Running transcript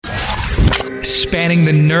Spanning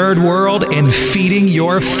the nerd world and feeding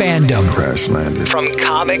your fandom. Crash landed. From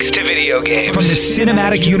comics to video games. From the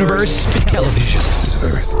cinematic universe to television. This is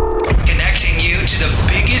Earth. Connecting you to the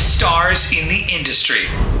biggest stars in the industry.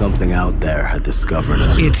 Something out there had discovered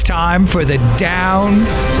us. It's time for the Down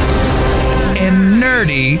and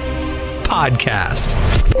Nerdy podcast.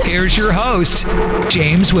 Here's your host,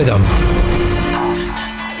 James Witham.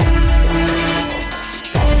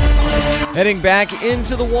 Heading back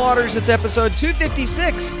into the waters, it's episode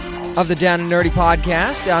 256 of the Down and Nerdy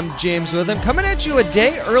podcast. I'm James Witham, coming at you a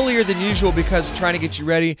day earlier than usual because I'm trying to get you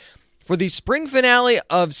ready for the spring finale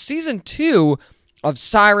of Season 2 of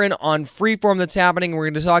Siren on Freeform that's happening. We're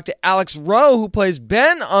going to talk to Alex Rowe, who plays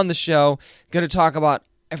Ben on the show. Going to talk about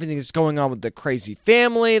everything that's going on with the crazy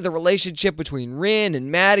family, the relationship between Rin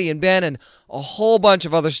and Maddie and Ben, and a whole bunch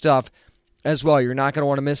of other stuff as well. You're not going to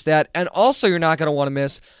want to miss that. And also, you're not going to want to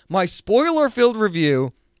miss my spoiler-filled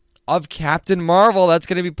review of Captain Marvel. That's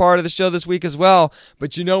going to be part of the show this week as well.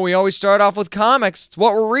 But you know, we always start off with comics. It's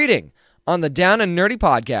what we're reading on the Down and Nerdy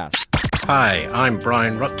podcast. Hi, I'm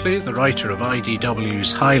Brian Ruckley, the writer of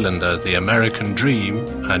IDW's Highlander, The American Dream,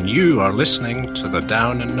 and you are listening to the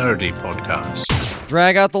Down and Nerdy podcast.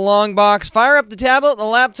 Drag out the long box, fire up the tablet, the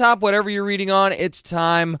laptop, whatever you're reading on. It's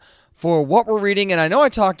time for what we're reading. And I know I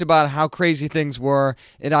talked about how crazy things were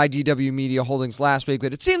at IDW Media Holdings last week,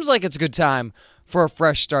 but it seems like it's a good time for a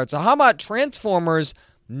fresh start. So how about Transformers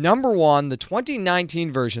 #1, the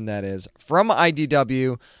 2019 version, that is, from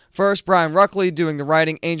IDW. First, Brian Ruckley doing the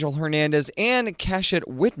writing, Angel Hernandez and Keshet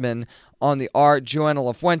Whitman on the art, Joanna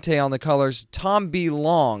LaFuente on the colors, Tom B.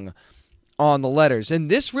 Long on the letters. And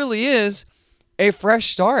this really is a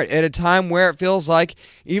fresh start at a time where it feels like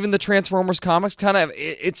even the Transformers comics kind of,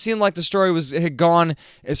 it seemed like the story had gone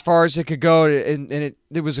as far as it could go, and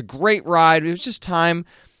it was a great ride. It was just time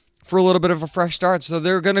for a little bit of a fresh start. So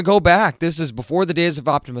they're going to go back. This is before the days of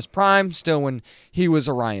Optimus Prime, still when he was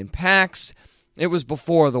Orion Pax. It was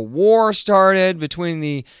before the war started between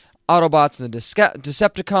the Autobots and the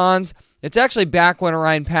Decepticons. It's actually back when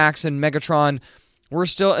Orion Pax and Megatron were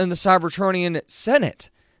still in the Cybertronian Senate.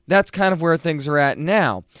 That's kind of where things are at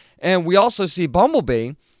now. And we also see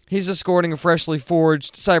Bumblebee. He's escorting a freshly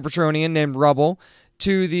forged Cybertronian named Rubble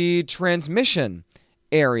to the transmission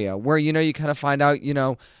area where, you kind of find out,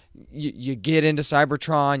 you get into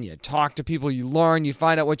Cybertron, you talk to people, you learn, you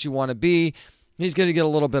find out what you want to be. He's going to get a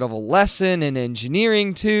little bit of a lesson in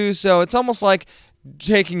engineering too. So it's almost like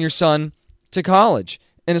taking your son to college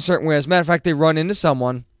in a certain way. As a matter of fact, they run into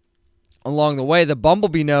someone along the way that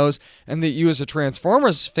Bumblebee knows and that you as a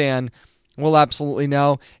Transformers fan will absolutely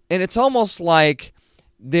know. And it's almost like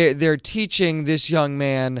they're teaching this young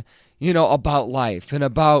man, about life and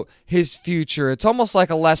about his future. It's almost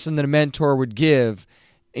like a lesson that a mentor would give,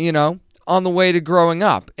 on the way to growing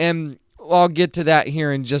up. And I'll get to that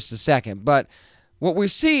here in just a second. But what we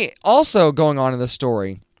see also going on in the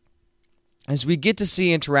story is we get to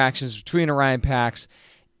see interactions between Orion Pax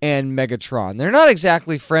and Megatron. They're not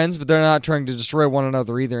exactly friends, but they're not trying to destroy one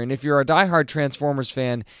another either. And if you're a diehard Transformers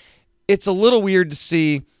fan, it's a little weird to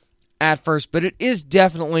see at first, but it is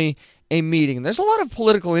definitely a meeting. There's a lot of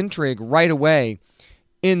political intrigue right away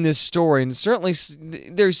in this story, and certainly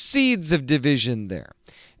there's seeds of division there.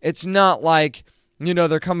 It's not like,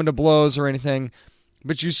 they're coming to blows or anything,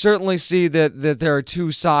 but you certainly see that there are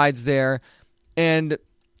two sides there, and,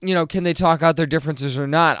 can they talk out their differences or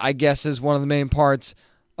not, I guess is one of the main parts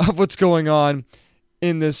of what's going on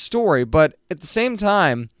in this story. But at the same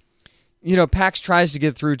time, Pax tries to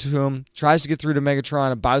get through to him, tries to get through to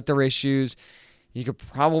Megatron about their issues. You could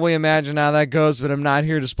probably imagine how that goes, but I'm not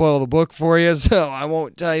here to spoil the book for you, so I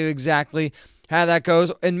won't tell you exactly how that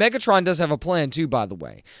goes. And Megatron does have a plan too, by the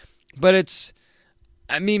way. But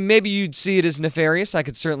maybe you'd see it as nefarious. I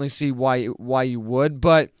could certainly see why you would,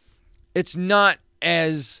 but it's not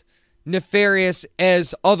as nefarious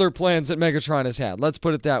as other plans that Megatron has had. Let's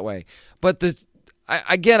put it that way. But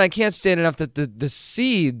I can't state enough that the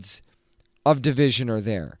seeds of division are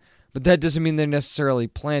there, but that doesn't mean they're necessarily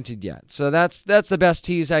planted yet. So that's the best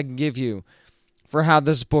tease I can give you for how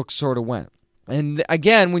this book sort of went. And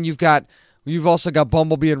again, when you've also got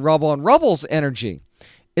Bumblebee and Rubble, and Rubble's energy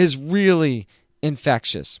is really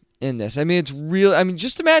infectious in this. It's real.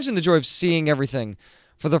 Just imagine the joy of seeing everything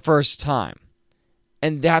for the first time.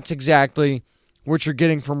 And that's exactly what you're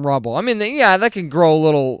getting from Rubble. That can grow a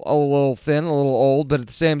little thin, a little old, but at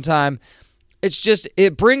the same time,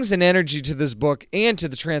 it brings an energy to this book and to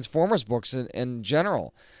the Transformers books in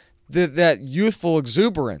general. That youthful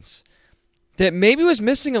exuberance that maybe was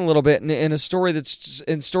missing a little bit in stories that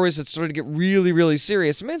started to get really, really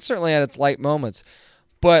serious. It certainly had its light moments,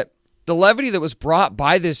 but the levity that was brought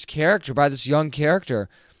by this character, by this young character,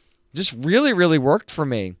 just really, really worked for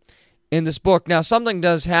me in this book. Now, something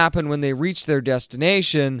does happen when they reach their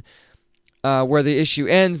destination, where the issue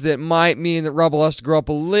ends, that might mean that Rubble has to grow up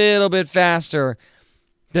a little bit faster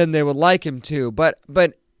than they would like him to. But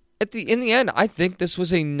in the end, I think this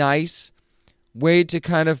was a nice way to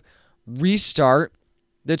kind of restart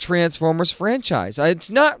the Transformers franchise. It's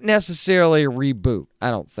not necessarily a reboot,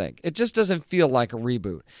 I don't think. It just doesn't feel like a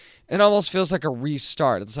reboot. It almost feels like a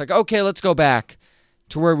restart. It's like, okay, let's go back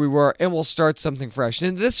to where we were and we'll start something fresh.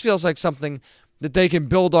 And this feels like something that they can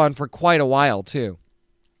build on for quite a while, too.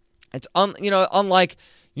 It's unlike,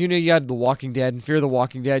 you had The Walking Dead and Fear the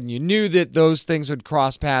Walking Dead, and you knew that those things would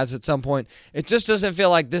cross paths at some point. It just doesn't feel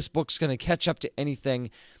like this book's going to catch up to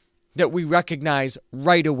anything that we recognize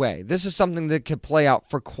right away. This is something that could play out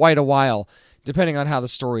for quite a while, depending on how the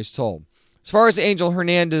story is told. As far as Angel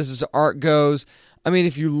Hernandez's art goes, I mean,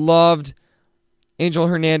 if you loved Angel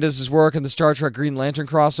Hernandez's work in the Star Trek Green Lantern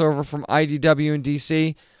crossover from IDW and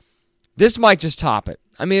DC, this might just top it.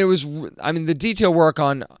 I mean, the detail work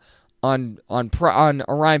on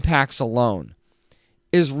Orion Pax alone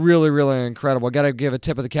is really, really incredible. Got to give a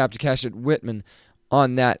tip of the cap to Keshet Whitman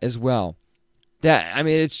on that as well.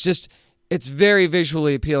 It's very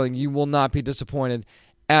visually appealing. You will not be disappointed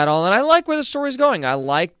at all. And I like where the story's going. I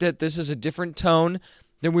like that this is a different tone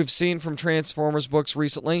than we've seen from Transformers books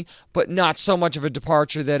recently, but not so much of a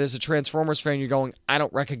departure that as a Transformers fan you're going, I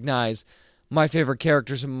don't recognize my favorite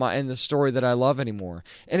characters in the story that I love anymore.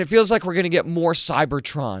 And it feels like we're going to get more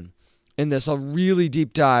Cybertron in this, a really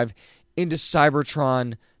deep dive into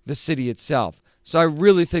Cybertron, the city itself. So I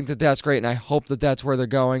really think that that's great, and I hope that that's where they're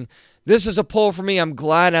going. This is a pull for me. I'm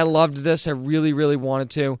glad I loved this. I really, really wanted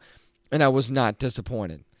to, and I was not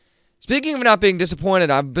disappointed. Speaking of not being disappointed,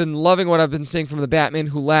 I've been loving what I've been seeing from The Batman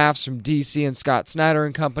Who Laughs from DC and Scott Snyder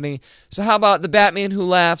and company. So how about The Batman Who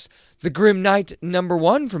Laughs, The Grim Knight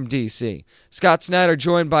 #1 from DC? Scott Snyder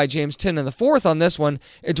joined by James Tynion IV on this one,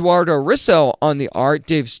 Eduardo Risso on the art,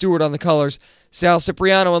 Dave Stewart on the colors, Sal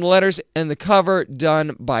Cipriano on the letters, and the cover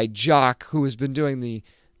done by Jock, who has been doing the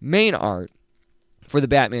main art for the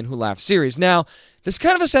Batman Who Laughs series. Now, this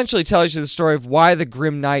kind of essentially tells you the story of why the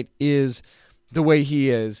Grim Knight is the way he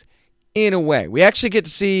is, in a way. We actually get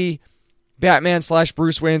to see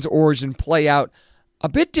Batman/Bruce Wayne's origin play out a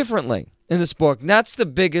bit differently in this book. And that's the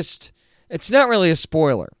biggest, it's not really a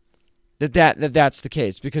spoiler that's the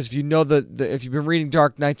case, because if you know if you've been reading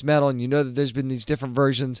Dark Knight's Metal and you know that there's been these different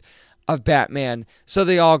versions of Batman, so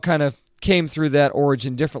they all kind of came through that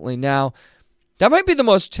origin differently. Now, that might be the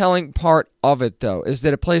most telling part of it, though, is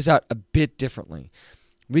that it plays out a bit differently.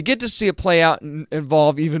 We get to see it play out and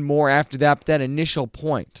evolve even more after that initial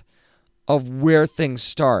point of where things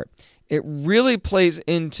start. It really plays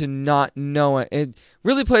into not knowing. It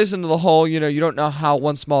really plays into the whole, you don't know how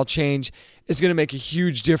one small change is going to make a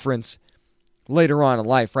huge difference later on in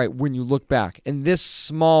life, right? When you look back. And this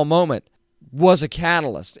small moment was a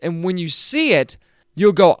catalyst. And when you see it,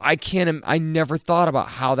 you'll go, I never thought about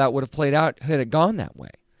how that would have played out had it gone that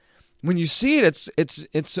way. When you see it,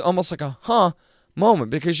 it's almost like a moment,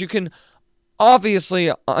 because you can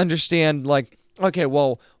obviously understand, like, okay,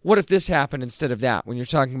 well, what if this happened instead of that? When you're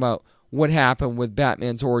talking about what happened with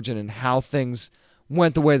Batman's origin and how things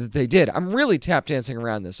went the way that they did. I'm really tap dancing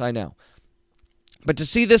around this, I know. But to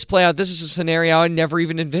see this play out, this is a scenario I never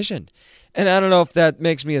even envisioned. And I don't know if that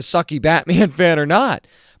makes me a sucky Batman fan or not.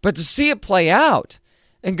 But to see it play out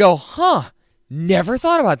and go, never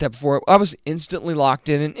thought about that before, I was instantly locked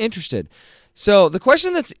in and interested. So the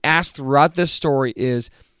question that's asked throughout this story is,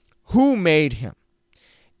 who made him?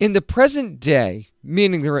 In the present day,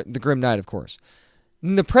 meaning the Grim Knight, of course,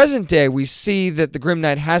 in the present day, we see that the Grim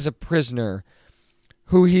Knight has a prisoner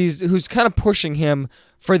who's kind of pushing him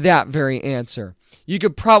for that very answer. You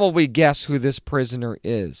could probably guess who this prisoner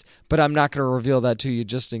is, but I'm not going to reveal that to you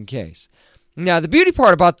just in case. Now, the beauty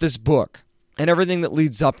part about this book and everything that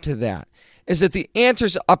leads up to that is that the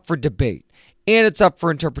answer's up for debate, and it's up for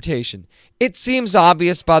interpretation. It seems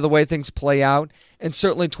obvious by the way things play out, and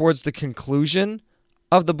certainly towards the conclusion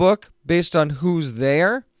of the book, based on who's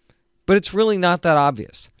there, but it's really not that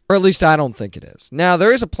obvious. Or at least I don't think it is. Now,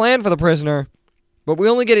 there is a plan for the prisoner, but we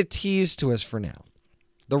only get it teased to us for now.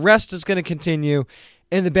 The rest is going to continue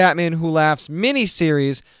in the Batman Who Laughs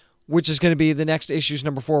miniseries, which is going to be the next issue's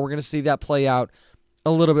 #4. We're going to see that play out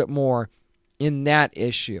a little bit more in that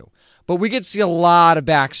issue. But we get to see a lot of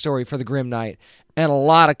backstory for the Grim Knight and a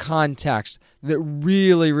lot of context that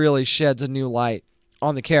really, really sheds a new light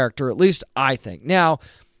on the character, at least I think. Now,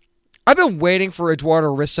 I've been waiting for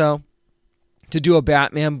Eduardo Risso to do a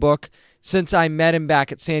Batman book since I met him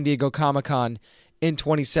back at San Diego Comic-Con in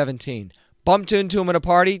 2017. Bumped into him at a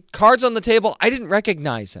party, cards on the table. I didn't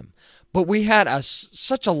recognize him, but we had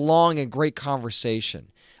such a long and great conversation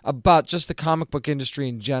about just the comic book industry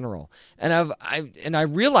in general. And I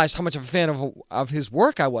realized how much of a fan of his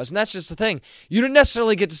work I was. And that's just the thing. You don't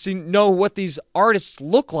necessarily get to know what these artists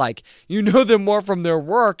look like. You know them more from their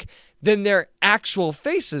work than their actual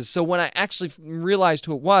faces. So when I actually realized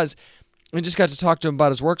who it was and just got to talk to him about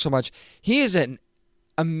his work so much, he is an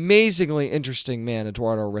amazingly interesting man,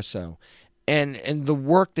 Eduardo Risso. And the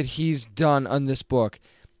work that he's done on this book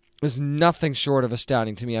is nothing short of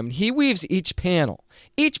astounding to me. I mean, he weaves each panel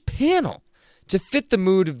to fit the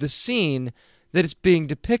mood of the scene that it's being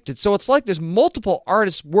depicted. So it's like there's multiple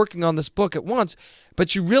artists working on this book at once,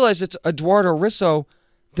 but you realize it's Eduardo Risso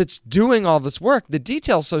that's doing all this work. The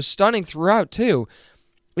detail's so stunning throughout, too.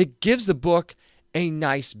 It gives the book a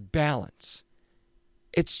nice balance.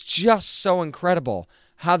 It's just so incredible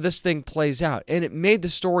how this thing plays out. And it made the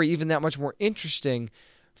story even that much more interesting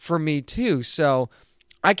for me, too. So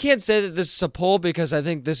I can't say that this is a pull because I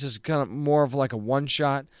think this is kind of more of like a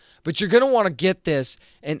one-shot. But you're going to want to get this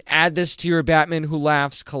and add this to your Batman Who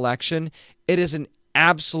Laughs collection. It is an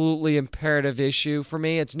absolutely imperative issue for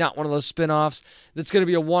me. It's not one of those spin-offs that's going to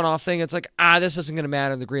be a one-off thing. It's like, this isn't going to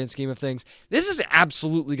matter in the grand scheme of things. This is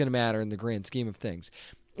absolutely going to matter in the grand scheme of things.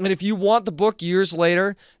 And if you want the book years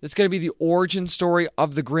later, that's going to be the origin story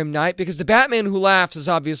of the Grim Knight, because the Batman Who Laughs is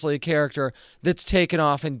obviously a character that's taken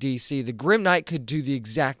off in DC. The Grim Knight could do the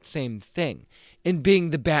exact same thing in being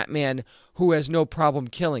the Batman who has no problem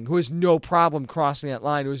killing, who has no problem crossing that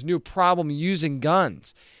line, who has no problem using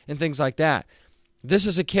guns and things like that. This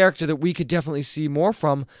is a character that we could definitely see more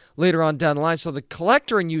from later on down the line. So the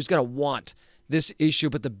collector in you is going to want this issue,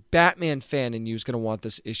 but the Batman fan in you is going to want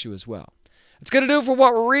this issue as well. It's going to do it for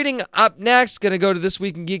what we're reading. Up next, going to go to This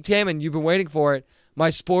Week in Geektainment. You've been waiting for it.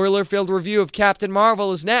 My spoiler-filled review of Captain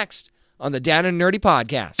Marvel is next on the Down and Nerdy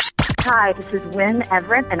Podcast. Hi, this is Wynn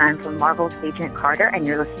Everett, and I'm from Marvel's Agent Carter, and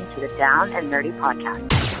you're listening to the Down and Nerdy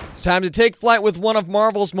Podcast. It's time to take flight with one of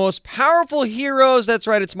Marvel's most powerful heroes. That's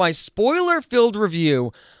right, it's my spoiler-filled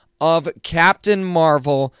review of Captain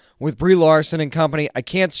Marvel with Brie Larson and company. I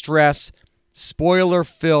can't stress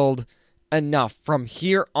spoiler-filled enough from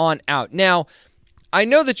here on out. Now, I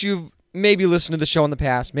know that you've maybe listened to the show in the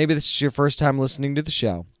past. Maybe this is your first time listening to the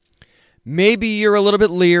show. Maybe you're a little bit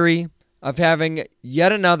leery of having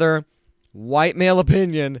yet another white male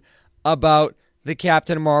opinion about the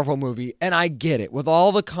Captain Marvel movie. And I get it. With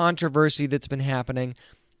all the controversy that's been happening,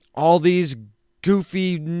 all these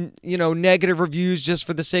goofy, negative reviews just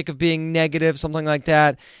for the sake of being negative, something like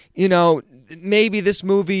that. Maybe this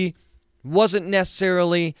movie wasn't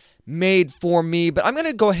necessarily made for me, but I'm going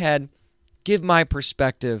to go ahead, give my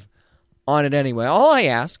perspective on it anyway. All I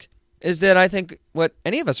ask is that I think what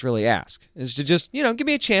any of us really ask is to just, give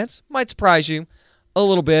me a chance. Might surprise you a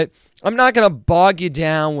little bit. I'm not going to bog you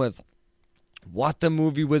down with what the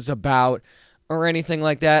movie was about or anything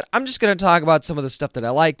like that. I'm just going to talk about some of the stuff that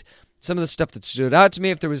I liked, some of the stuff that stood out to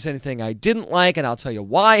me, if there was anything I didn't like, and I'll tell you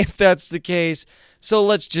why if that's the case. So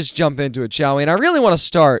let's just jump into it, shall we? And I really want to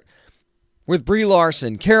start with Brie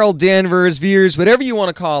Larson, Carol Danvers, Veers, whatever you want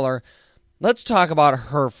to call her. Let's talk about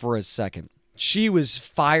her for a second. She was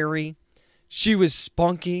fiery. She was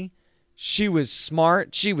spunky. She was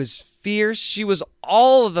smart. She was fierce. She was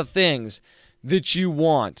all of the things that you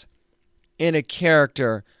want in a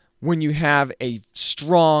character when you have a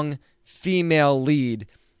strong female lead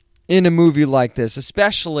in a movie like this,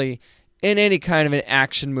 especially in any kind of an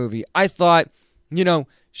action movie. I thought,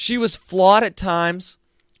 she was flawed at times.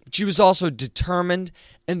 She was also determined,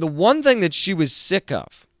 and the one thing that she was sick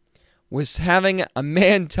of was having a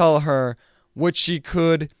man tell her what she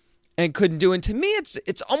could and couldn't do. And to me,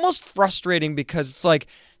 it's almost frustrating because it's like,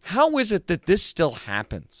 how is it that this still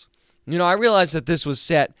happens? I realize that this was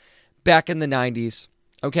set back in the 90s,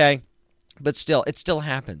 okay? But still, it still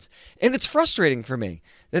happens. And it's frustrating for me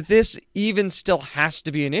that this even still has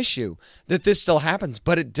to be an issue, that this still happens,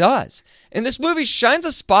 but it does. And this movie shines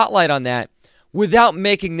a spotlight on that without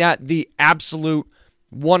making that the absolute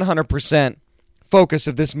 100% focus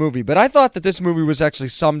of this movie. But I thought that this movie was actually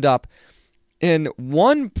summed up in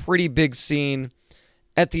one pretty big scene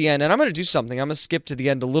at the end. And I'm going to do something. I'm going to skip to the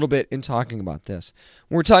end a little bit in talking about this.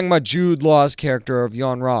 We're talking about Jude Law's character of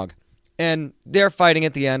Yon Rogg. And they're fighting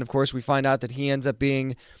at the end. Of course, we find out that he ends up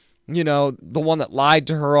being, the one that lied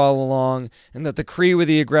to her all along, and that the Kree were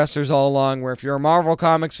the aggressors all along, where if you're a Marvel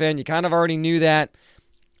Comics fan, you kind of already knew that.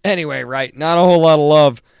 Anyway, right, not a whole lot of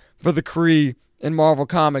love for the Kree in Marvel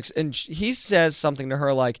Comics. And he says something to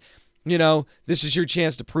her like, this is your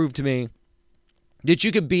chance to prove to me that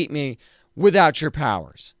you could beat me without your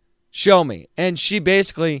powers. Show me. And she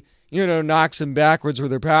basically, knocks him backwards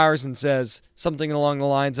with her powers and says something along the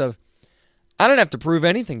lines of, I don't have to prove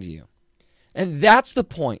anything to you. And that's the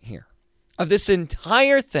point here of this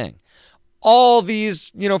entire thing. All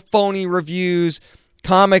these, phony reviews,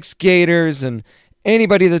 comics gators, and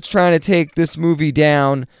anybody that's trying to take this movie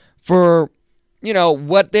down for,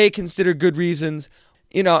 what they consider good reasons.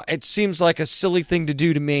 It seems like a silly thing to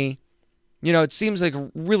do to me. It seems like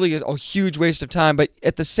really a huge waste of time. But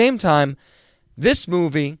at the same time, this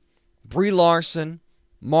movie, Brie Larson,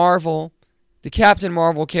 Marvel, the Captain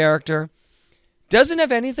Marvel character, doesn't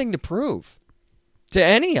have anything to prove to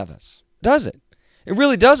any of us, does it? It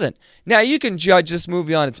really doesn't. Now, you can judge this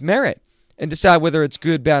movie on its merit and decide whether it's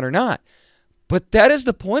good, bad, or not. But that is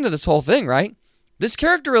the point of this whole thing, right? This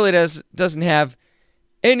character really doesn't have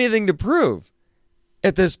anything to prove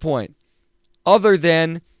at this point, other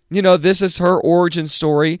than, this is her origin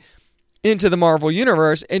story into the Marvel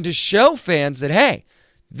Universe, and to show fans that, hey,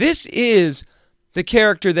 this is the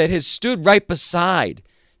character that has stood right beside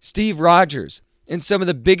Steve Rogers in some of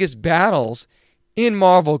the biggest battles in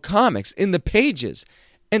Marvel Comics, in the pages.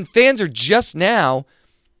 And fans are just now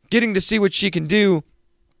getting to see what she can do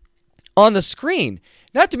on the screen.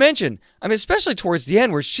 Not to mention, especially towards the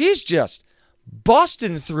end, where she's just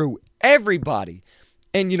busting through everybody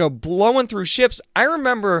and, blowing through ships. I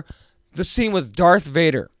remember the scene with Darth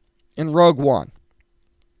Vader in Rogue One,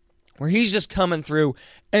 where he's just coming through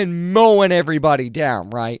and mowing everybody down,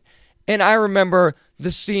 right? And I remember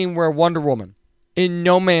the scene where Wonder Woman in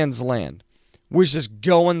No Man's Land was just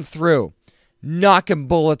going through, knocking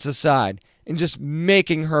bullets aside, and just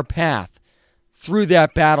making her path through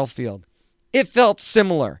that battlefield. It felt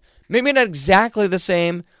similar. Maybe not exactly the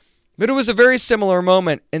same, but it was a very similar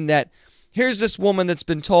moment in that here's this woman that's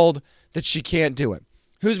been told that she can't do it,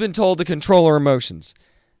 who's been told to control her emotions,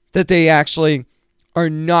 that they actually are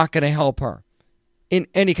not going to help her in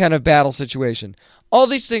any kind of battle situation. All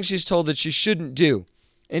these things she's told that she shouldn't do.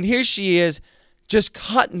 And here she is, just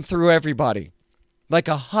cutting through everybody like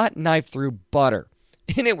a hot knife through butter.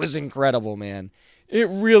 And it was incredible, man. It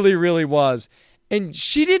really, really was. And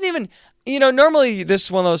she didn't even, normally this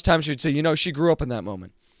is one of those times you'd say, she grew up in that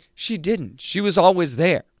moment. She didn't. She was always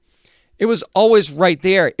there. It was always right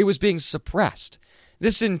there. It was being suppressed.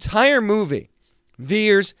 This entire movie,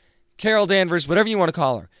 Veers, Carol Danvers, whatever you want to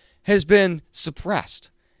call her, has been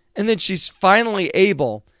suppressed. And then she's finally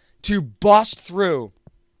able to bust through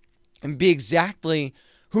and be exactly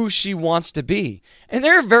who she wants to be. And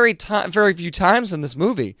there are very few times in this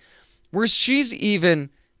movie where she's even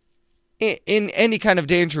in any kind of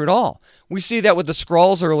danger at all. We see that with the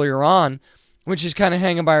Skrulls earlier on, when she's kind of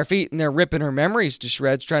hanging by her feet and they're ripping her memories to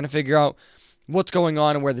shreds, trying to figure out what's going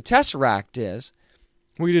on and where the Tesseract is.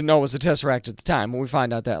 We didn't know it was the Tesseract at the time, but we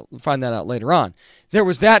find that out later on. There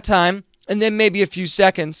was that time, and then maybe a few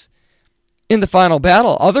seconds in the final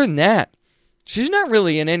battle. Other than that, she's not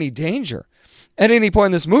really in any danger at any point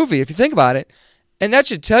in this movie, if you think about it. And that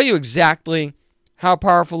should tell you exactly how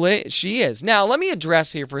powerful she is. Now, let me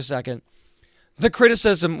address here for a second the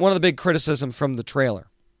criticism, one of the big criticisms from the trailer.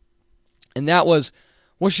 And that was,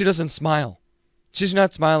 well, she doesn't smile. She's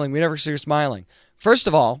not smiling. We never see her smiling. First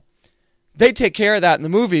of all, they take care of that in the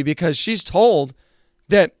movie because she's told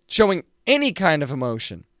that showing any kind of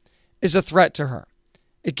emotion is a threat to her.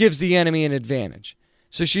 It gives the enemy an advantage.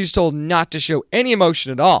 So she's told not to show any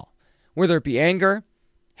emotion at all, whether it be anger,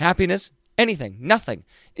 happiness, anything, nothing.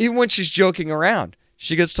 Even when she's joking around,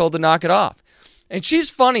 she gets told to knock it off. And she's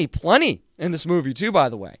funny plenty in this movie too, by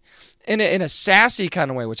the way, in a sassy kind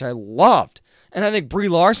of way, which I loved. And I think Brie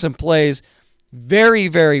Larson plays very,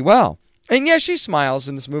 very well. And yeah, she smiles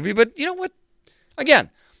in this movie, but you know what? Again,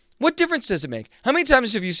 what difference does it make? How many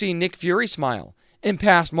times have you seen Nick Fury smile in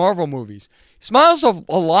past Marvel movies? He smiles a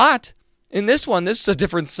lot. In this one, this is a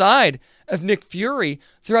different side of Nick Fury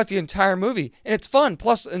throughout the entire movie. And it's fun.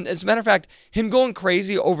 Plus, and as a matter of fact, him going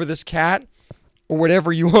crazy over this cat, or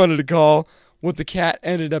whatever you wanted to call what the cat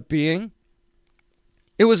ended up being,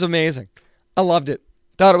 it was amazing. I loved it.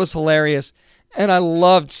 Thought it was hilarious. And I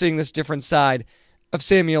loved seeing this different side of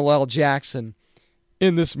Samuel L. Jackson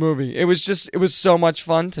in this movie. It was so much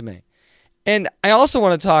fun to me. And I also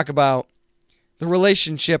want to talk about the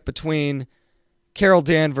relationship between Carol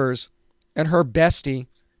Danvers and her bestie,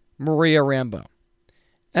 Maria Rambeau.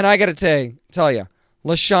 And I got to tell you,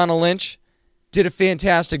 Lashana Lynch did a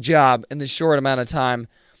fantastic job in the short amount of time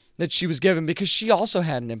that she was given, because she also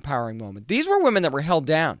had an empowering moment. These were women that were held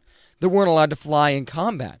down, that weren't allowed to fly in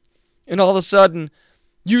combat. And all of a sudden,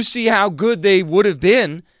 you see how good they would have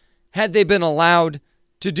been had they been allowed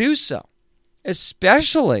to do so.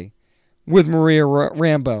 Especially with Maria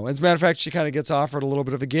Rambeau. As a matter of fact, she kind of gets offered a little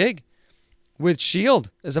bit of a gig with S.H.I.E.L.D.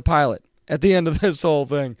 as a pilot at the end of this whole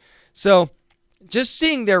thing. So just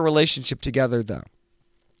seeing their relationship together, though.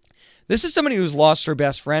 This is somebody who's lost her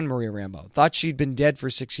best friend, Maria Rambeau. Thought she'd been dead for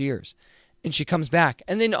 6 years. And she comes back.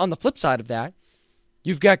 And then on the flip side of that,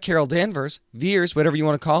 you've got Carol Danvers, Veers, whatever you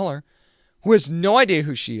want to call her, who has no idea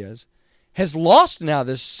who she is, has lost now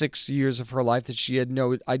this 6 years of her life that she had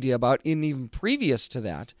no idea about, and even previous to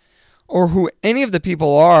that, or who any of the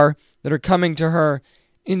people are that are coming to her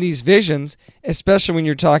in these visions, especially when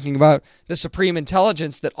you're talking about the supreme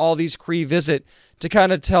intelligence that all these Kree visit to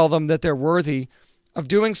kind of tell them that they're worthy of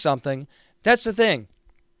doing something. That's the thing.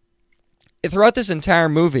 Throughout this entire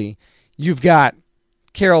movie, you've got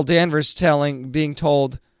Carol Danvers being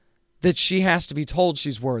told that she has to be told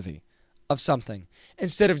she's worthy of something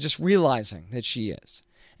instead of just realizing that she is.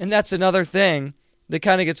 And that's another thing that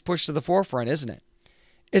kind of gets pushed to the forefront, isn't it?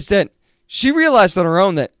 It's that she realized on her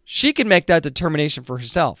own that she can make that determination for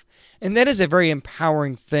herself. And that is a very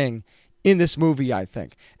empowering thing in this movie, I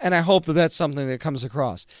think. And I hope that that's something that comes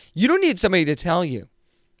across. You don't need somebody to tell you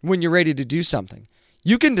when you're ready to do something.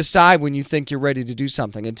 You can decide when you think you're ready to do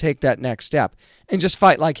something and take that next step and just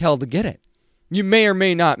fight like hell to get it. You may or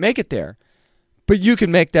may not make it there, but you can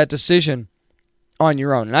make that decision on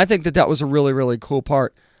your own. And I think that that was a really, really cool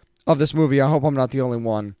part of this movie. I hope I'm not the only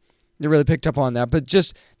one that really picked up on that. But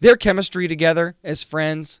just their chemistry together as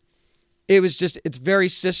friends, it's very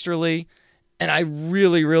sisterly, and I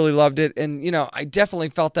really, really loved it. And, I definitely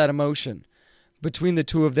felt that emotion between the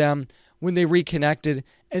two of them when they reconnected,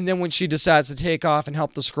 and then when she decides to take off and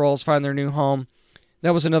help the Skrulls find their new home.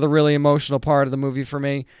 That was another really emotional part of the movie for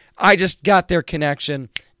me. I just got their connection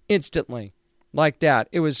instantly like that.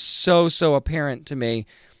 It was so, so apparent to me.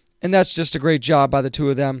 And that's just a great job by the two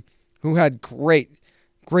of them who had great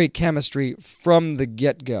chemistry from the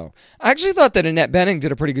get-go. I actually thought that Annette Bening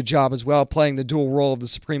did a pretty good job as well, playing the dual role of the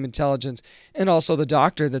Supreme Intelligence and also the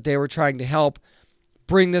Doctor that they were trying to help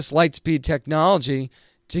bring this lightspeed technology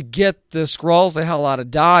to get the Skrulls the hell out of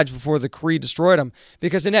Dodge before the Kree destroyed them.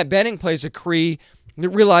 Because Annette Bening plays a Kree that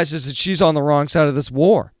realizes that she's on the wrong side of this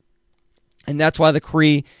war. And that's why the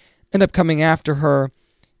Kree end up coming after her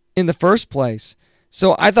in the first place.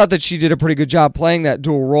 So I thought that she did a pretty good job playing that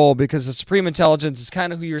dual role, because the Supreme Intelligence is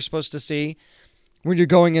kind of who you're supposed to see when you're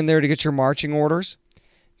going in there to get your marching orders.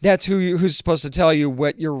 That's who's supposed to tell you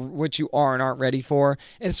what you are and aren't ready for.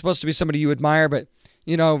 And it's supposed to be somebody you admire, but,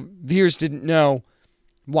 Veers didn't know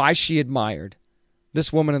why she admired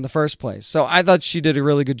this woman in the first place. So I thought she did a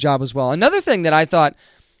really good job as well. Another thing that I thought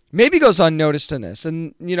maybe goes unnoticed in this,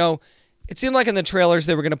 and, it seemed like in the trailers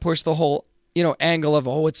they were going to push the whole, angle of,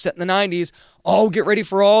 it's set in the 90s. Oh, get ready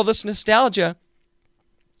for all this nostalgia.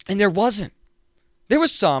 And there wasn't. There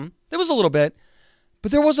was some. There was a little bit.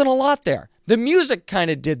 But there wasn't a lot there. The music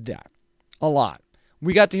kind of did that a lot.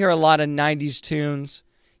 We got to hear a lot of 90s tunes,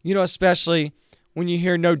 especially when you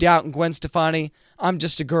hear No Doubt and Gwen Stefani, I'm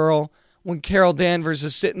Just a Girl. When Carol Danvers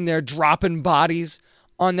is sitting there dropping bodies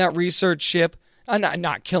on that research ship.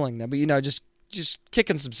 Not killing them, but, just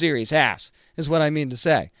kicking some serious ass is what I mean to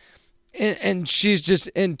say. And she's just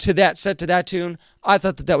into that set to that tune. I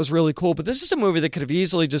thought that was really cool. But this is a movie that could have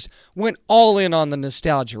easily just went all in on the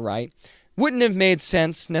nostalgia, right? Wouldn't have made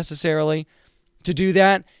sense necessarily to do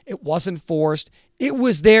that. It wasn't forced. It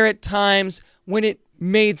was there at times when it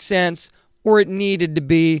made sense or it needed to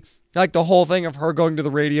be, like the whole thing of her going to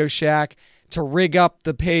the Radio Shack to rig up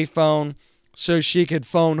the payphone so she could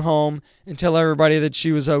phone home and tell everybody that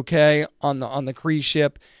she was okay on the Kree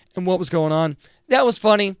ship and what was going on. That was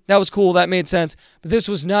funny. That was cool. That made sense. But this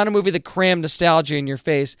was not a movie that crammed nostalgia in your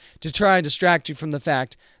face to try and distract you from the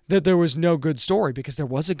fact that there was no good story, because there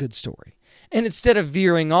was a good story. And instead of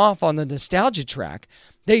veering off on the nostalgia track,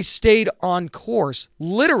 they stayed on course,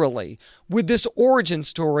 literally, with this origin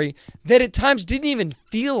story that at times didn't even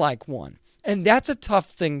feel like one. And that's a tough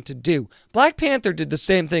thing to do. Black Panther did the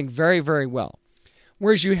same thing very, very well.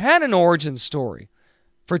 Whereas you had an origin story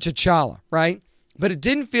for T'Challa, right? But it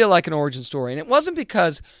didn't feel like an origin story. And it wasn't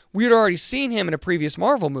because we had already seen him in a previous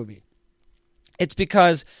Marvel movie. It's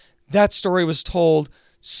because that story was told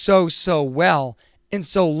so well and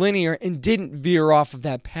so linear and didn't veer off of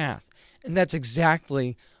that path. And that's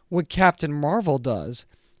exactly what Captain Marvel does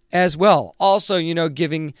as well. Also,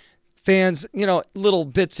 giving fans, little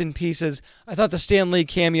bits and pieces. I thought the Stan Lee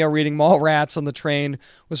cameo reading Mallrats on the train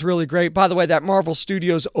was really great. By the way, that Marvel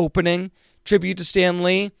Studios opening tribute to Stan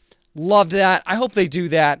Lee, loved that. I hope they do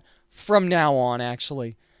that from now on,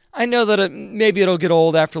 actually. I know that maybe it'll get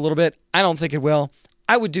old after a little bit. I don't think it will.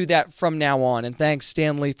 I would do that from now on, and thanks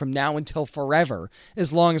Stan Lee from now until forever,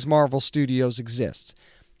 as long as Marvel Studios exists.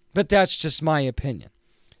 but that's just my opinion.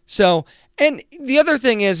 So, and the other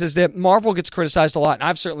thing is that Marvel gets criticized a lot, and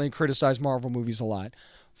I've certainly criticized Marvel movies a lot,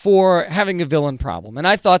 for having a villain problem. And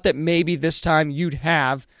I thought that maybe this time you'd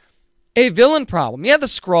have a villain problem. Yeah, the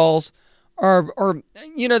Skrulls are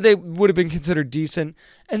they would have been considered decent,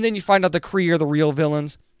 and then you find out the Kree are the real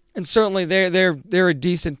villains, and certainly they're a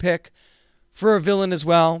decent pick for a villain as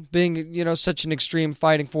well, being such an extreme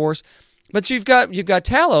fighting force. But you've got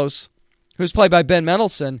Talos, who's played by Ben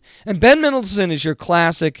Mendelsohn, and Ben Mendelsohn is your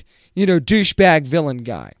classic douchebag villain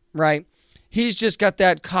guy, right? He's just got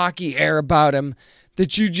that cocky air about him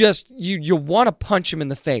that you want to punch him in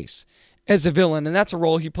the face as a villain, and that's a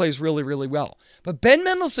role he plays really, really well. But Ben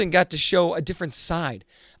Mendelsohn got to show a different side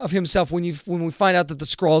of himself when we find out that the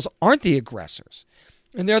Skrulls aren't the aggressors,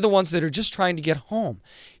 and they're the ones that are just trying to get home.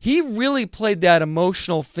 He really played that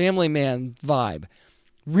emotional family man vibe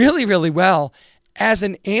really, really well as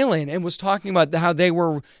an alien, and was talking about how they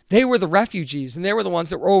were the refugees, and they were the ones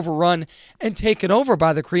that were overrun and taken over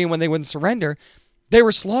by the Kree, and when they wouldn't surrender, they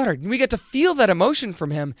were slaughtered. And we get to feel that emotion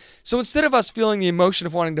from him. So instead of us feeling the emotion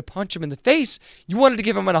of wanting to punch him in the face, you wanted to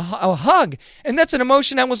give him a hug. And that's an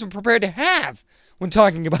emotion I wasn't prepared to have when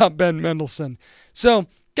talking about Ben Mendelsohn. So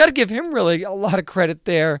got to give him really a lot of credit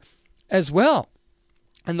there as well.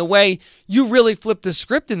 And the way you really flipped the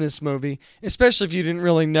script in this movie, especially if you didn't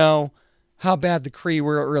really know how bad the Kree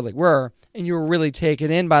really were, and you were really taken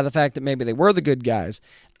in by the fact that maybe they were the good guys.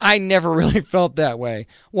 I never really felt that way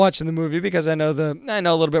watching the movie, because I know a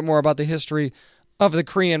little bit more about the history of the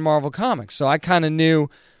Kree in Marvel Comics, so I kind of knew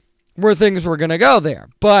where things were going to go there.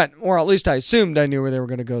 Or at least I assumed I knew where they were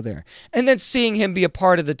going to go there. And then seeing him be a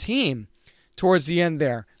part of the team towards the end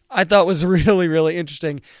there, I thought was really, really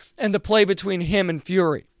interesting. And the play between him and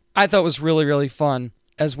Fury, I thought was really, really fun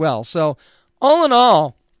as well. So all in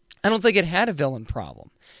all, I don't think it had a villain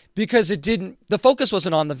problem, because the focus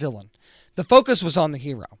wasn't on the villain. The focus was on the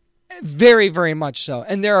hero. Very, very much so.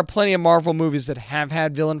 And there are plenty of Marvel movies that have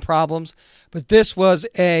had villain problems, but this was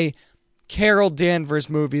a Carol Danvers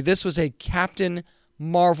movie. This was a Captain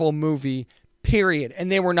Marvel movie, period.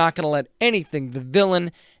 And they were not going to let anything, the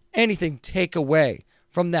villain, anything take away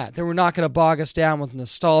from that. They were not going to bog us down with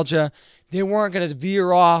nostalgia. They weren't going to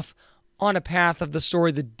veer off on a path of the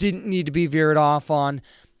story that didn't need to be veered off on.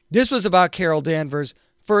 This was about Carol Danvers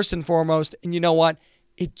first and foremost, and you know what?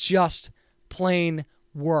 It just plain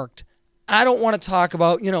worked. I don't want to talk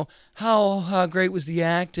about, how great was the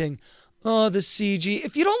acting, the CG.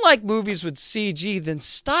 If you don't like movies with CG, then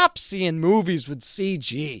stop seeing movies with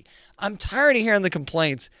CG. I'm tired of hearing the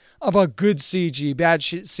complaints about good CG, bad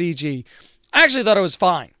CG. I actually thought it was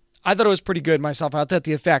fine. I thought it was pretty good myself. I thought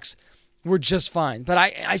the effects were just fine. But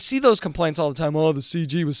I see those complaints all the time. Oh, the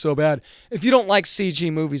CG was so bad. If you don't like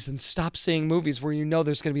CG movies, then stop seeing movies where you know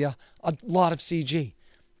there's going to be a lot of CG.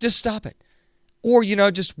 Just stop it. Or,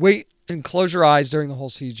 just wait and close your eyes during the whole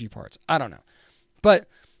CG parts. I don't know. But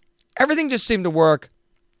everything just seemed to work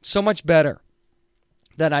so much better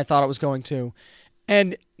than I thought it was going to.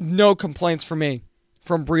 And no complaints from me,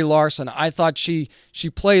 from Brie Larson. I thought she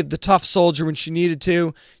played the tough soldier when she needed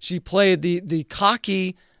to. She played the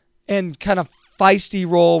cocky and kind of feisty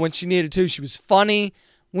role when she needed to. She was funny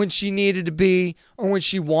when she needed to be, or when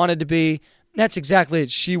she wanted to be. That's exactly it.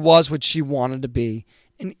 She was what she wanted to be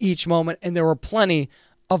in each moment, and there were plenty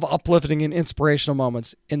of uplifting and inspirational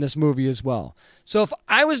moments in this movie as well. So if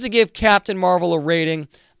I was to give Captain Marvel a rating,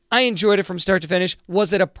 I enjoyed it from start to finish.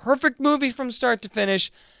 Was it a perfect movie from start to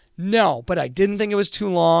finish? No, but I didn't think it was too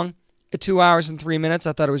long. At 2 hours and 3 minutes,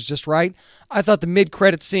 I thought it was just right. I thought the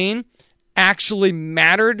mid-credit scene actually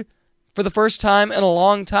mattered for the first time in a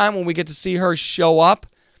long time, when we get to see her show up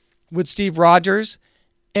with Steve Rogers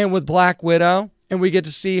and with Black Widow, and we get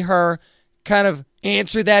to see her kind of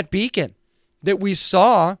answer that beacon that we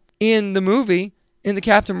saw in the movie, in the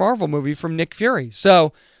Captain Marvel movie from Nick Fury.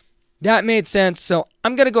 So that made sense. So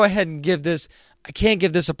I'm going to go ahead and give this, I can't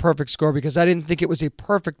give this a perfect score because I didn't think it was a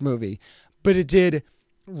perfect movie, but it did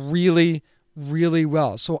really, really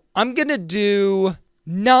well. So I'm going to do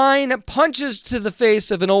 9 punches to the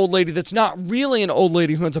face of an old lady that's not really an old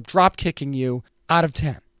lady who ends up drop kicking you out of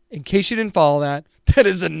 10. In case you didn't follow that, that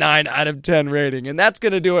is a 9 out of 10 rating. And that's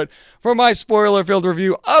going to do it for my spoiler-filled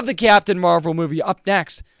review of the Captain Marvel movie. Up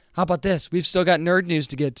next, how about this? We've still got nerd news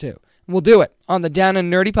to get to. And we'll do it on the Down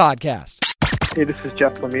and Nerdy podcast. Hey, this is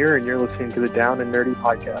Jeff Lemire, and you're listening to the Down and Nerdy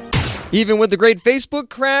podcast. Even with the great Facebook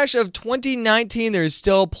crash of 2019, there's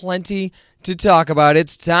still plenty to talk about.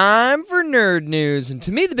 It's time for nerd news. And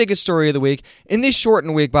to me, the biggest story of the week, in this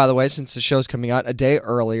shortened week, by the way, since the show's coming out a day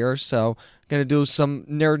earlier, so going to do some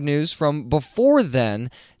nerd news from before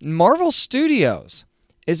then. Marvel Studios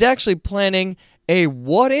is actually planning a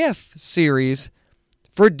What If series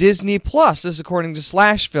for Disney Plus. This is according to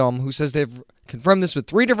Slash Film, who says they've confirmed this with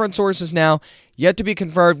 3 different sources now, yet to be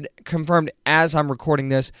confirmed as I'm recording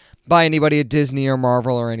this by anybody at Disney or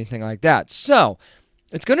Marvel or anything like that. So,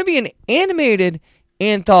 it's going to be an animated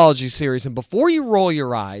anthology series, and before you roll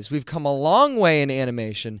your eyes, we've come a long way in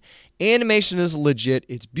animation. Animation is legit.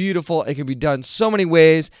 It's beautiful. It can be done so many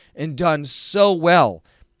ways and done so well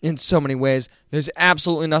in so many ways. There's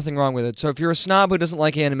absolutely nothing wrong with it. So if you're a snob who doesn't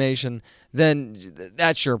like animation, then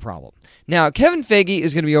that's your problem. Now, Kevin Feige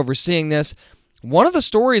is going to be overseeing this. One of the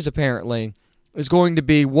stories, apparently, is going to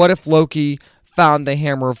be what if Loki found the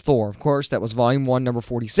Hammer of Thor. Of course, that was Volume 1, number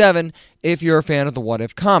 47, if you're a fan of the What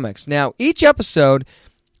If comics. Now, each episode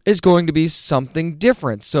is going to be something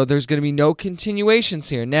different, so there's going to be no continuations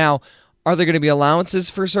here. Now, are there going to be allowances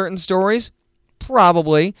for certain stories?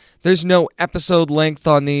 Probably. There's no episode length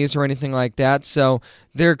on these or anything like that, so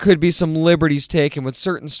there could be some liberties taken with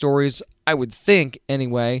certain stories, I would think,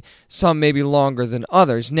 anyway. Some may be longer than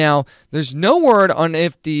others. Now, there's no word on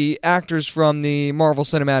if the actors from the Marvel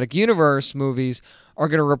Cinematic Universe movies are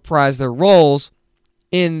going to reprise their roles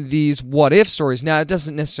in these what-if stories. Now, it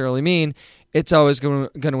doesn't necessarily mean it's always going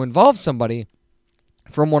to involve somebody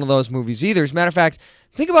from one of those movies either. As a matter of fact,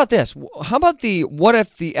 think about this. How about the what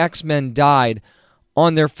if the X-Men died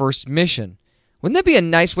on their first mission? Wouldn't that be a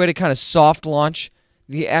nice way to kind of soft launch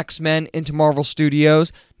the X-Men into Marvel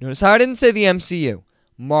Studios? Notice how I didn't say the MCU.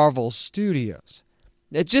 Marvel Studios.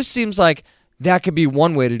 It just seems like that could be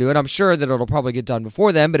one way to do it. I'm sure that it'll probably get done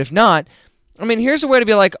before then, but if not, I mean, here's a way to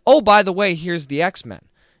be like, oh, by the way, here's the X-Men,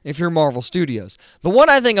 if you're Marvel Studios. The one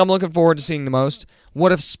I think I'm looking forward to seeing the most,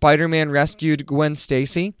 what if Spider-Man rescued Gwen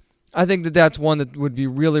Stacy? I think that that's one that would be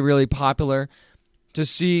really, really popular to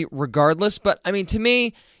see regardless. But, I mean, to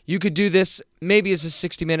me, you could do this maybe as a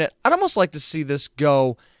 60-minute. I'd almost like to see this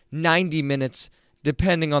go 90 minutes,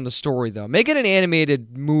 depending on the story, though. Make it an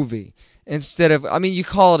animated movie instead of, I mean, you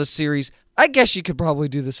call it a series. I guess you could probably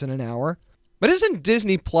do this in an hour. But isn't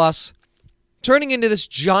Disney Plus turning into this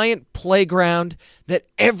giant playground that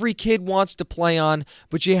every kid wants to play on,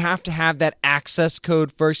 but you have to have that access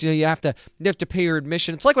code first? You have to pay your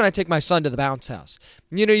admission. It's like when I take my son to the bounce house.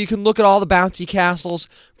 You can look at all the bouncy castles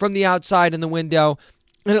from the outside in the window,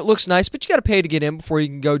 and it looks nice, but you got to pay to get in before you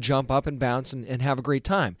can go jump up and bounce and have a great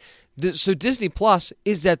time. So Disney Plus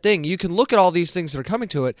is that thing. You can look at all these things that are coming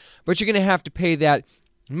to it, but you're going to have to pay that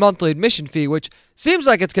monthly admission fee, which seems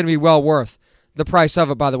like it's going to be well worth the price of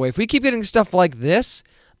it, by the way. If we keep getting stuff like this,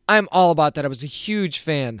 I'm all about that. I was a huge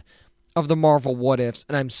fan of the Marvel What Ifs,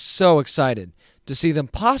 and I'm so excited to see them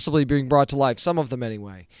possibly being brought to life, some of them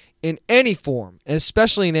anyway, in any form, and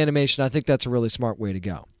especially in animation. I think that's a really smart way to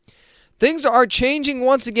go. Things are changing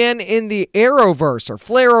once again in the Arrowverse, or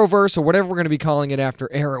Flareoverse, or whatever we're going to be calling it after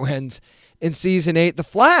Arrow ends in Season 8. The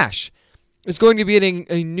Flash is going to be getting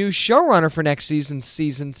a new showrunner for next season,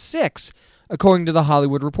 Season 6. According to The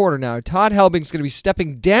Hollywood Reporter. Now, Todd Helbing's going to be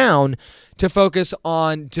stepping down to focus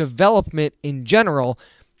on development in general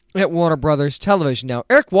at Warner Brothers Television. Now,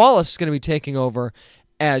 Eric Wallace is going to be taking over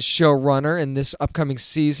as showrunner in this upcoming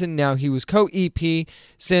season. Now, he was co-EP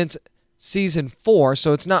since Season 4,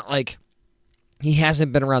 so it's not like he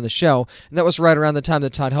hasn't been around the show. And that was right around the time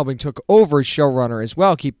that Todd Helbing took over as showrunner as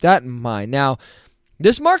well. Keep that in mind. Now,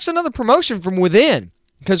 this marks another promotion from within.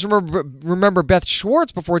 Because remember, Beth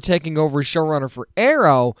Schwartz, before taking over as showrunner for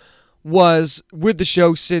Arrow, was with the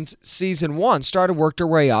show since Season 1, worked her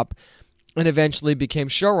way up, and eventually became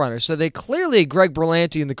showrunner. So they clearly, Greg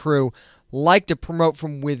Berlanti and the crew, like to promote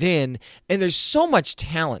from within, and there's so much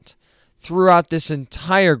talent throughout this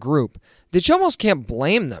entire group that you almost can't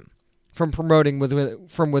blame them from promoting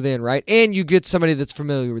from within, right? And you get somebody that's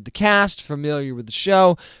familiar with the cast, familiar with the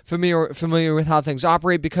show, familiar with how things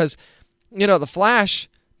operate, because The Flash,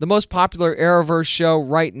 the most popular Arrowverse show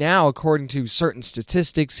right now, according to certain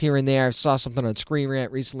statistics here and there. I saw something on Screen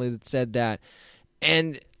Rant recently that said that.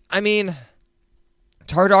 And, I mean,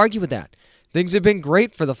 it's hard to argue with that. Things have been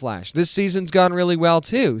great for The Flash. This season's gone really well,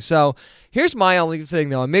 too. So, here's my only thing,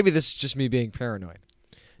 though, and maybe this is just me being paranoid.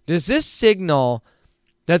 Does this signal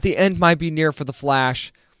that the end might be near for The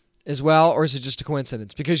Flash as well, or is it just a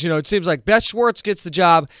coincidence? Because, it seems like Beth Schwartz gets the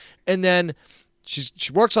job, and then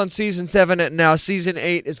She works on Season 7, and now Season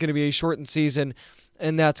 8 is going to be a shortened season,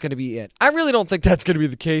 and that's going to be it. I really don't think that's going to be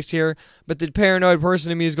the case here, but the paranoid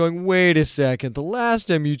person in me is going, wait a second, the last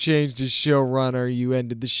time you changed as showrunner, you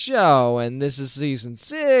ended the show, and this is Season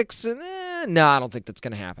 6, and no, I don't think that's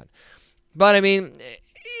going to happen. But, I mean,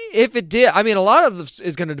 if it did, I mean, a lot of this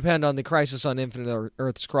is going to depend on the Crisis on Infinite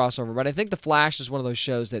Earths crossover, but I think The Flash is one of those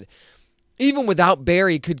shows that even without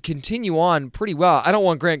Barry, could continue on pretty well. I don't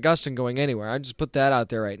want Grant Gustin going anywhere. I just put that out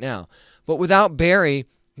there right now. But without Barry,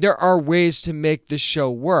 there are ways to make this show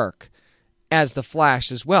work as the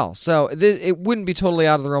Flash as well. So it wouldn't be totally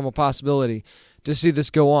out of the realm of possibility to see this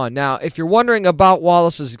go on. Now, if you're wondering about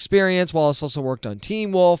Wallace's experience, Wallace also worked on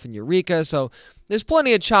Teen Wolf and Eureka, so there's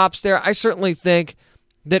plenty of chops there. I certainly think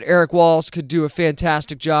that Eric Wallace could do a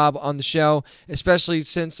fantastic job on the show, especially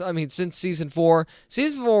since season 4.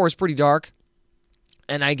 Season 4 was pretty dark,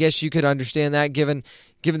 and I guess you could understand that given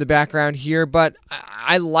the background here, but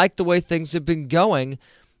I like the way things have been going,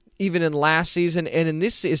 even in last season and in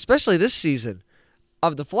this, especially this season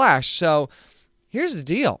of The Flash. So here's the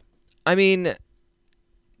deal. I mean,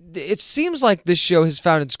 it seems like this show has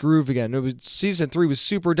found its groove again. Season 3 was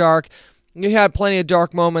super dark. You had plenty of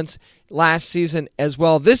dark moments last season as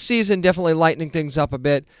well. This season definitely lightening things up a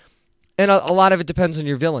bit. And a lot of it depends on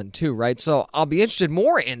your villain too, right? So I'll be interested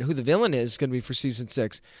more in who the villain is going to be for season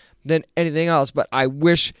 6 than anything else. But I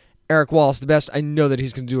wish Eric Wallace the best. I know that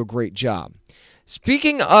he's going to do a great job.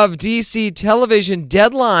 Speaking of DC television,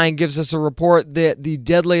 Deadline gives us a report that the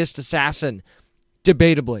deadliest assassin,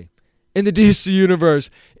 debatably, in the DC universe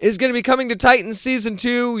is going to be coming to Titans Season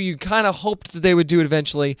 2. You kind of hoped that they would do it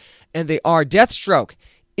eventually, and they are. Deathstroke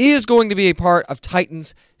is going to be a part of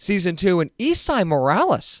Titans Season 2, and Esai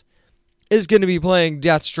Morales is going to be playing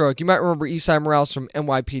Deathstroke. You might remember Esai Morales from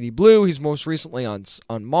NYPD Blue. He's most recently on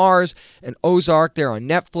Mars and Ozark there on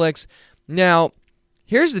Netflix. Now,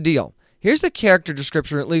 here's the deal. Here's the character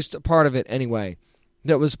description, or at least a part of it anyway,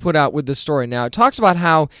 that was put out with this story. Now, it talks about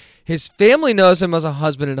how his family knows him as a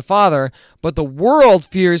husband and a father, but the world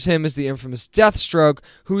fears him as the infamous Deathstroke,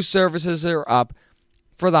 whose services are up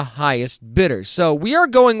for the highest bidder. So we are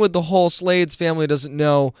going with the whole Slade's family doesn't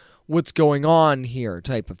know what's going on here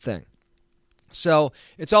type of thing. So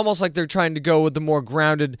it's almost like they're trying to go with the more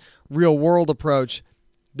grounded, real-world approach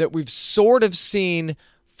that we've sort of seen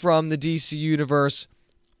from the DC universe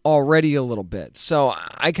already a little bit. So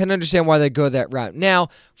I can understand why they go that route. Now,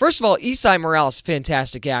 first of all, Esai Morales,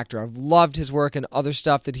 fantastic actor. I've loved his work and other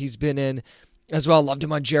stuff that he's been in as well. Loved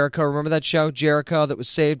him on Jericho. Remember that show, Jericho, that was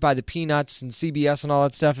saved by the Peanuts and CBS and all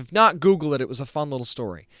that stuff? If not, Google it. It was a fun little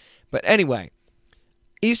story. But anyway,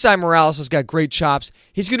 Esai Morales has got great chops.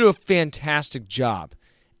 He's going to do a fantastic job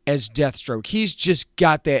as Deathstroke. He's just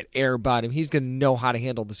got that air about him. He's going to know how to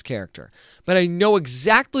handle this character. But I know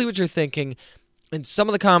exactly what you're thinking. In some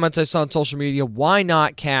of the comments I saw on social media, why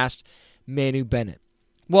not cast Manu Bennett?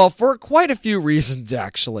 Well, for quite a few reasons,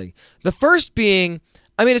 actually. The first being,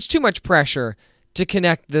 it's too much pressure to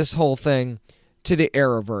connect this whole thing to the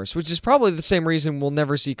Arrowverse, which is probably the same reason we'll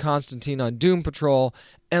never see Constantine on Doom Patrol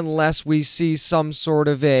unless we see some sort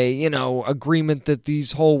of agreement that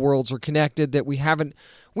these whole worlds are connected, that we haven't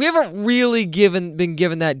really been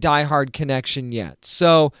given that diehard connection yet.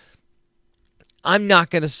 So I'm not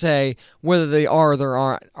going to say whether they are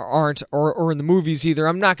or aren't, or in the movies either.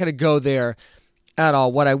 I'm not going to go there at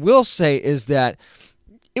all. What I will say is that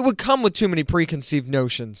it would come with too many preconceived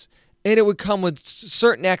notions, and it would come with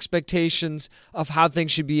certain expectations of how things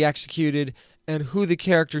should be executed and who the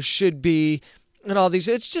characters should be and all these.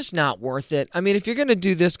 It's just not worth it. If you're going to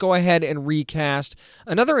do this, go ahead and recast.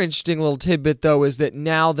 Another interesting little tidbit, though, is that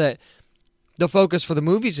now that the focus for the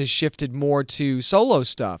movies has shifted more to solo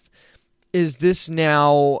stuff, is this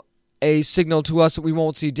now a signal to us that we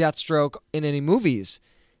won't see Deathstroke in any movies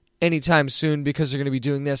anytime soon because they're going to be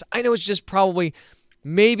doing this? I know it's just probably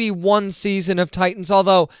maybe one season of Titans,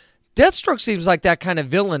 although Deathstroke seems like that kind of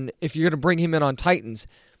villain, if you're going to bring him in on Titans,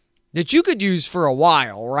 that you could use for a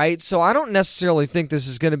while, right? So I don't necessarily think this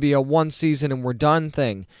is going to be a one season and we're done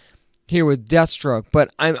thing here with Deathstroke, but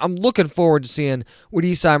I'm looking forward to seeing what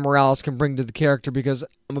Esai Morales can bring to the character because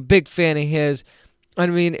I'm a big fan of his.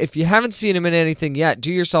 If you haven't seen him in anything yet,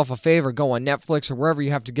 do yourself a favor, go on Netflix or wherever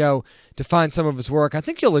you have to go to find some of his work. I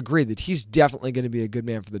think you'll agree that he's definitely going to be a good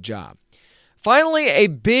man for the job. Finally, a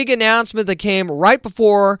big announcement that came right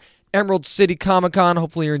before Emerald City Comic-Con.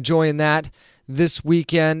 Hopefully you're enjoying that this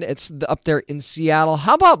weekend. It's up there in Seattle.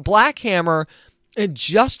 How about Black Hammer and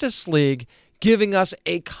Justice League giving us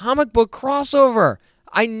a comic book crossover?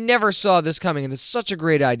 I never saw this coming, and it's such a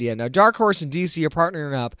great idea. Now, Dark Horse and DC are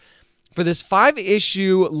partnering up for this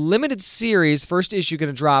 5-issue limited series. First issue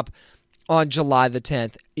going to drop on July the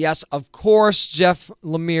 10th. Yes, of course, Jeff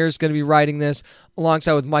Lemire is going to be writing this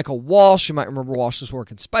alongside with Michael Walsh. You might remember Walsh's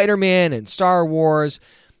work in Spider-Man and Star Wars,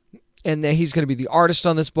 and that he's going to be the artist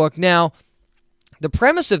on this book. Now, the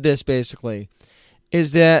premise of this basically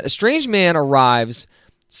is that a strange man arrives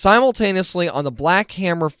simultaneously on the Black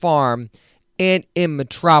Hammer farm and in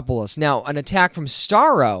Metropolis. Now, an attack from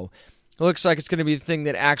Starro looks like it's going to be the thing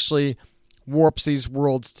that actually warps these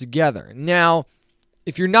worlds together. Now,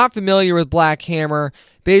 if you're not familiar with Black Hammer,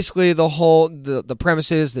 basically the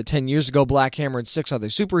premise is that 10 years ago, Black Hammer and 6 other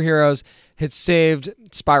superheroes had saved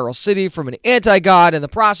Spiral City from an anti-god. In the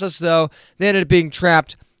process, though, they ended up being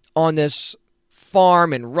trapped on this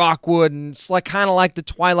farm in Rockwood, and it's kind of like the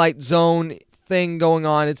Twilight Zone thing going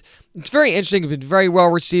on. It's very interesting. It's been very well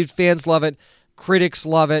received. Fans love it. Critics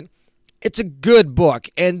love it. It's a good book,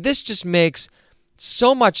 and this just makes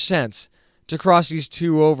so much sense to cross these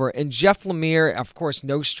two over. And Jeff Lemire, of course,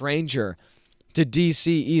 no stranger to DC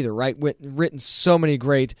either, right? Written so many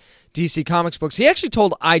great DC Comics books. He actually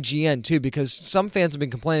told IGN, too, because some fans have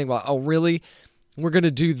been complaining about, oh, really? We're going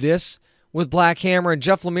to do this with Black Hammer? And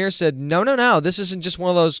Jeff Lemire said, no, this isn't just one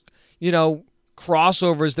of those,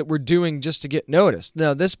 crossovers that we're doing just to get noticed.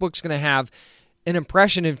 No, this book's going to have an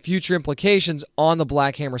impression and future implications on the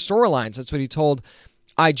Black Hammer storylines. That's what he told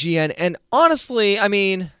IGN. And honestly, I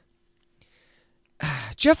mean,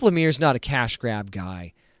 Jeff Lemire's not a cash grab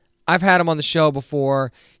guy. I've had him on the show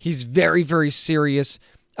before. He's very, very serious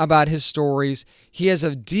about his stories. He has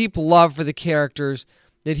a deep love for the characters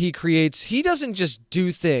that he creates. He doesn't just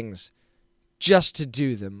do things just to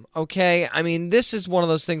do them, okay? I mean, this is one of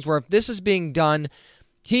those things where if this is being done,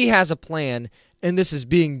 he has a plan, and this is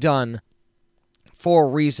being done for a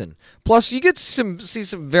reason. Plus, you get to see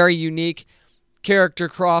some very unique character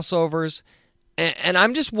crossovers, and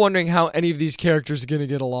I'm just wondering how any of these characters are going to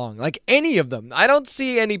get along. Like, any of them. I don't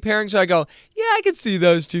see any pairings where I go, yeah, I can see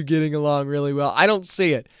those two getting along really well. I don't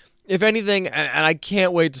see it. If anything, and I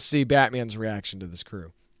can't wait to see Batman's reaction to this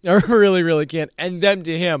crew. I really, really can't. And them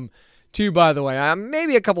to him, too, by the way.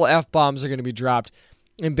 Maybe a couple of F-bombs are going to be dropped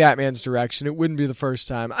in Batman's direction. It wouldn't be the first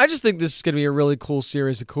time. I just think this is going to be a really cool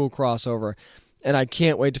series, a cool crossover, and I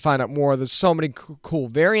can't wait to find out more. There's so many cool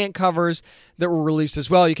variant covers that were released as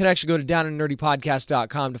well. You can actually go to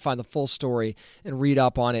downandnerdypodcast.com to find the full story and read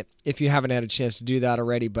up on it if you haven't had a chance to do that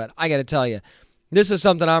already. But I got to tell you, this is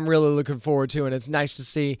something I'm really looking forward to, and it's nice to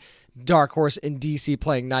see Dark Horse and DC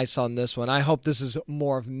playing nice on this one. I hope this is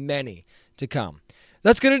more of many to come.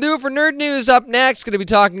 That's going to do it for Nerd News. Up next, going to be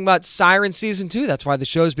talking about Siren Season 2. That's why the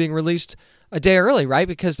show is being released a day early, right?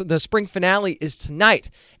 Because the spring finale is tonight.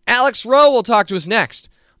 Alex Rowe will talk to us next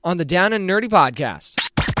on the Down and Nerdy Podcast.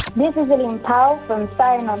 This is William Powell from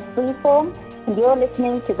Siren on Freeform, and you're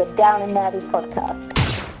listening to the Down and Nerdy Podcast.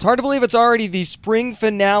 It's hard to believe it's already the spring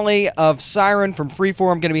finale of Siren from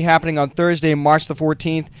Freeform, going to be happening on Thursday, March the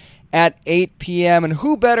 14th at 8 p.m. And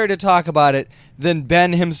who better to talk about it than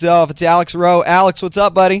Ben himself? It's Alex Rowe. Alex, what's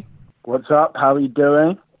up, buddy? What's up? How are you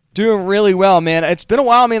doing? Doing really well, man. It's been a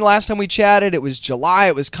while. I mean, last time we chatted, it was July.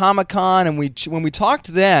 It was Comic-Con, and when we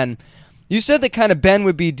talked then, you said that kind of Ben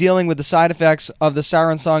would be dealing with the side effects of the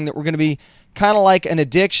Siren song that were going to be kind of like an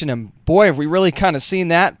addiction. And boy, have we really kind of seen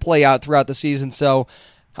that play out throughout the season. So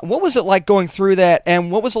what was it like going through that,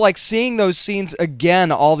 and what was it like seeing those scenes again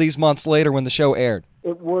all these months later when the show aired?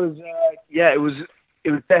 It was, it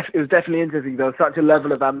was definitely interesting. There was such a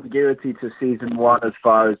level of ambiguity to season one as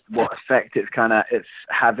far as what effect it's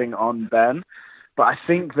having on Ben. But I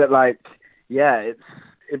think that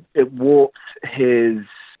it warps his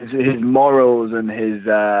morals and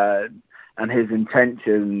his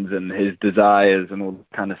intentions and his desires and all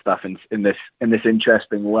that kind of stuff in this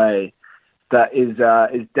interesting way. That is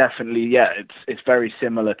definitely it's very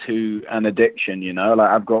similar to an addiction. Like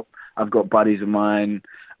I've got buddies of mine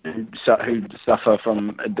who suffer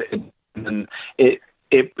from addiction, and it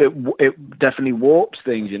definitely warps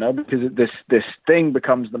things, because this thing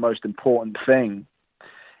becomes the most important thing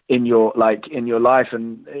in your life,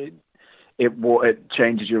 and it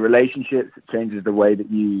changes your relationships, it changes the way that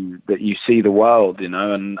you see the world, and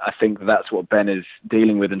I think that's what Ben is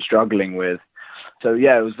dealing with and struggling with. So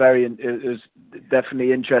yeah, it was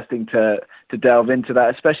definitely interesting to delve into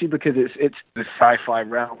that, especially because it's the sci-fi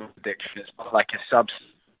realm of addiction. It's not like a substance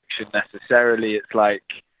addiction necessarily. It's like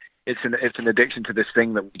it's an addiction to this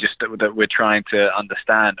thing that we're trying to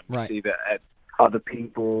understand, and right. We see that other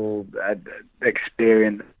people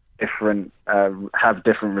experience different, have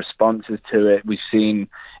different responses to it. We've seen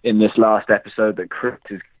in this last episode that Chris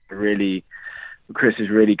is really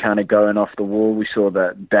kind of going off the wall. We saw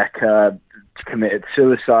that Becca committed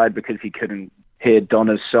suicide because he couldn't hear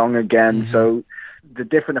Donna's song again. Mm-hmm. So the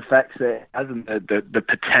different effects it has and the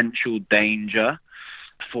potential danger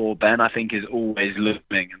for Ben, I think, is always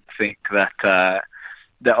looming, and think that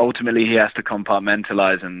ultimately he has to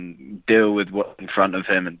compartmentalize and deal with what's in front of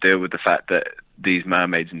him and deal with the fact that these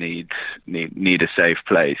mermaids need a safe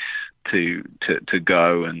place to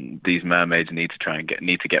go, and these mermaids need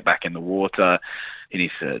to get back in the water. He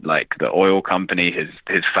needs to, like, the oil company,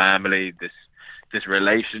 his family, this this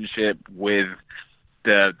relationship with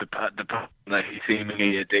the person that he's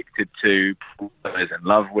seemingly addicted to, is in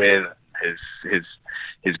love with,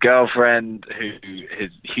 his girlfriend, who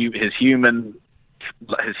his human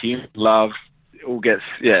love. It all gets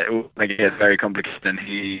very complicated, and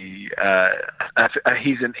he's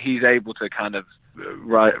able to kind of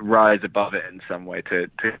rise above it in some way to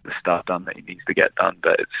get the stuff done that he needs to get done,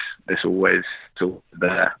 but it's always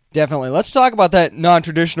there. Definitely. Let's talk about that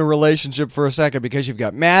non-traditional relationship for a second, because you've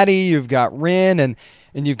got Maddie, you've got Rin, and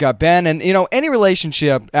you've got Ben, and any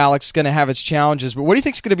relationship, Alex, is going to have its challenges, but what do you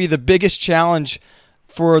think is going to be the biggest challenge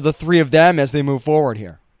for the three of them as they move forward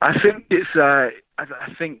here? I think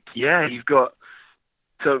you've got,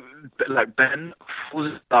 so like Ben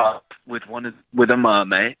falls up with a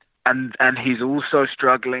mermaid, and he's also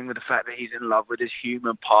struggling with the fact that he's in love with his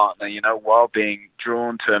human partner, while being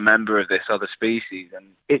drawn to a member of this other species, and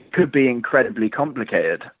it could be incredibly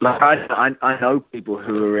complicated. Like I know people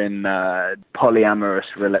who are in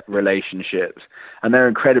polyamorous relationships, and they're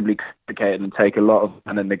incredibly complicated and take a lot of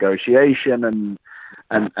kind of negotiation and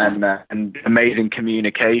amazing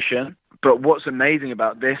communication. But what's amazing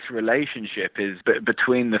about this relationship is that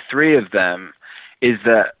between the three of them is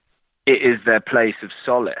that it is their place of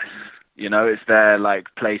solace. It's their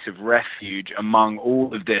place of refuge among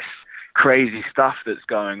all of this crazy stuff that's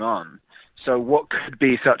going on. So what could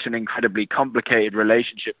be such an incredibly complicated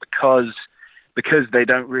relationship, because they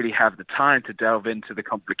don't really have the time to delve into the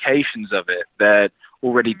complications of it, they're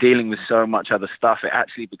already dealing with so much other stuff, it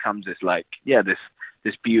actually becomes this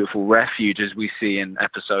beautiful refuge, as we see in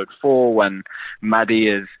episode 4 when Maddie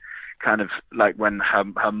is kind of like when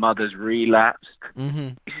her mother's relapsed.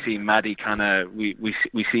 Mm-hmm. We see Maddie we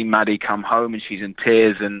see Maddie come home and she's in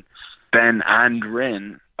tears, and Ben and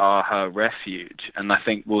Rin are her refuge, and I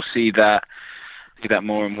think we'll see that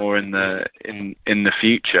more and more in the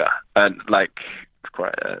future, and it's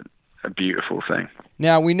quite a beautiful thing.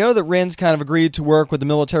 Now we know that Rin's kind of agreed to work with the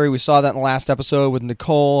military. We saw that in the last episode with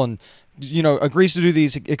Nicole, and agrees to do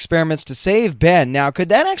these experiments to save Ben. Now, could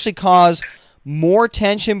that actually cause more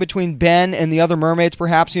tension between Ben and the other mermaids,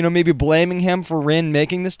 perhaps, maybe blaming him for Rin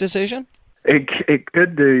making this decision? It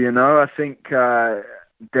could do, I think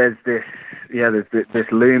there's this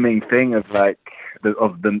looming thing of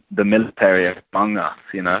the military among us,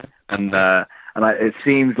 and it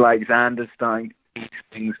seems like Xander's starting to piece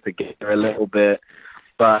things together a little bit,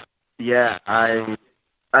 but I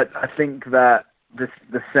think that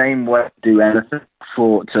the same way to do anything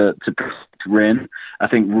to protect Rin. I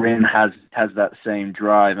think Rin has that same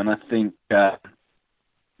drive, and I think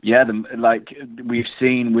we've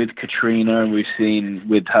seen with Katrina, and we've seen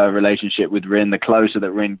with her relationship with Rin, the closer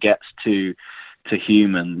that Rin gets to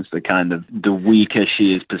humans, the weaker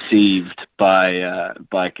she is perceived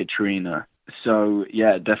by Katrina. So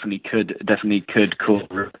definitely could cause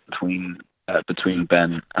between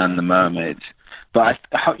Ben and the mermaids. But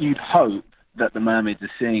you'd hope that the mermaids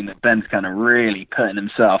are seeing that Ben's kind of really putting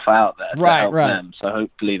himself out there to help them. So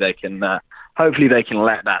hopefully they can let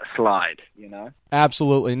that slide,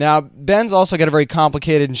 Absolutely. Now, Ben's also got a very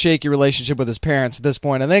complicated and shaky relationship with his parents at this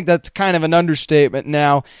point. I think that's kind of an understatement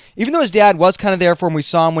now. Even though his dad was kind of there for him, we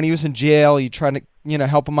saw him when he was in jail, he tried to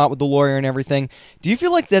help him out with the lawyer and everything. Do you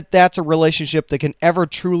feel like that's a relationship that can ever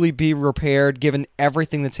truly be repaired, given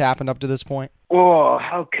everything that's happened up to this point? Oh,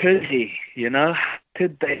 how could he,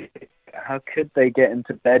 How could they get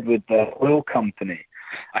into bed with the oil company?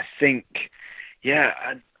 I think,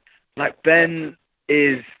 Ben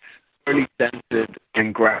is really centered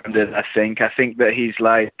and grounded. I think that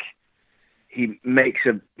he makes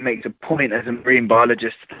a point as a marine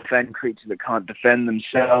biologist to defend creatures that can't defend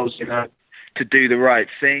themselves. To do the right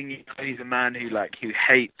thing. He's a man who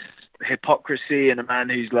hates hypocrisy, and a man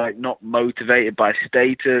who's not motivated by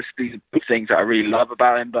status. These are things that I really love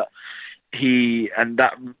about him, but and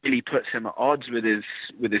that really puts him at odds with his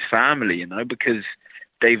family, because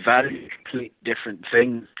they value completely different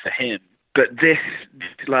things for him. But this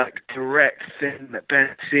direct thing that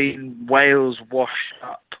Ben's seen whales wash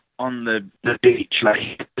up on the beach,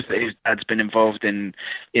 his dad's been involved in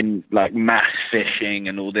mass fishing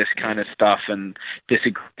and all this kind of stuff, and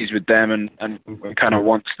disagrees with them and kind of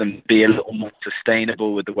wants them to be a little more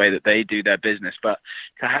sustainable with the way that they do their business. But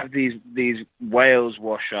to have these whales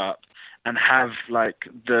wash up, and have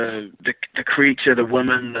the creature, the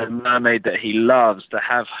woman, the mermaid that he loves, to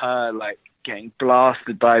have her getting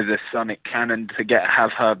blasted by the sonic cannon,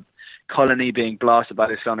 have her colony being blasted by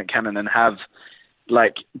the sonic cannon, and have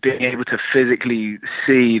being able to physically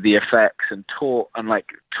see the effects and talk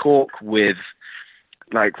with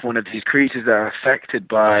one of these creatures that are affected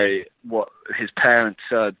by what his parents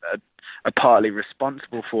are partly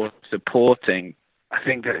responsible for supporting. I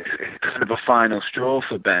think that it's kind of a final straw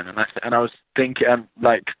for Ben. And I was thinking,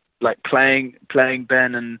 like playing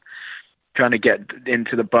Ben and trying to get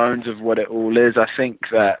into the bones of what it all is. I think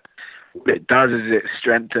that what it does is it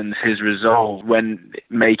strengthens his resolve when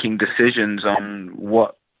making decisions on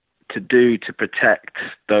what to do to protect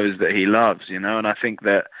those that he loves, you know. And I think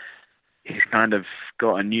that he's kind of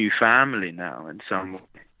got a new family now in some way.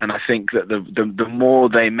 And I think that the more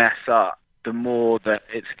they mess up, the more that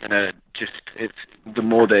it's gonna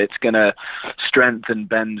strengthen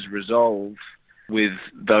Ben's resolve with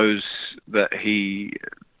those that he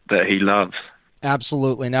loves.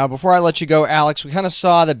 Absolutely. Now, before I let you go, Alex, we kind of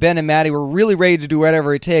saw that Ben and Maddie were really ready to do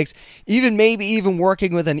whatever it takes, maybe even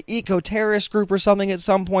working with an eco-terrorist group or something at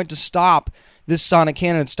some point to stop this sonic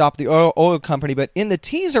cannon and stop the oil company. But in the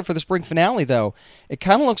teaser for the spring finale, though, it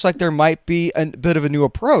kind of looks like there might be a bit of a new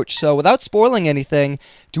approach. So without spoiling anything,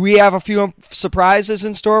 do we have a few surprises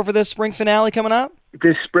in store for this spring finale coming up?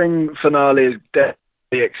 This spring finale is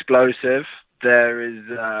definitely explosive. There is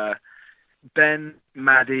Ben,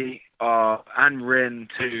 Maddie, and Rin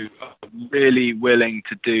too are really willing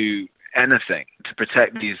to do anything to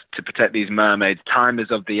protect these mermaids. Time is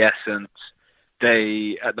of the essence.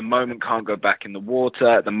 They at the moment can't go back in the water.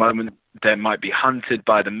 At the moment they might be hunted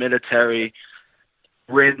by the military.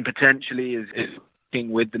 Rin potentially is working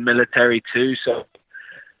with the military too, so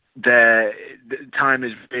the time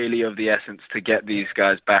is really of the essence to get these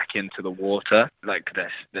guys back into the water. Like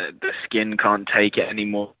the skin can't take it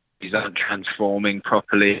anymore. These aren't transforming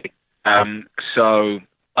properly. So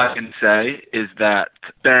I can say is that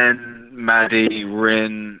Ben, Maddie,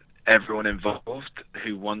 Rin, everyone involved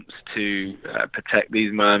who wants to protect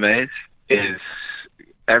these mermaids, is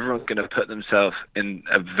everyone's going to put themselves in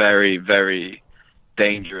a very, very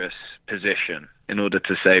dangerous position in order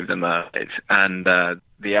to save the mermaids. And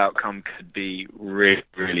the outcome could be really,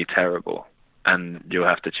 really terrible. And you'll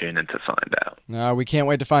have to tune in to find out. We can't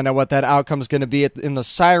wait to find out what that outcome is going to be in the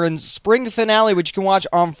Siren spring finale, which you can watch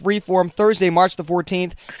on Freeform Thursday, March the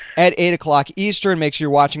 14th at 8 o'clock Eastern. Make sure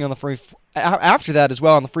you're watching on the after that as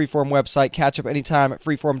well on the Freeform website. Catch up anytime at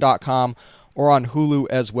freeform.com or on Hulu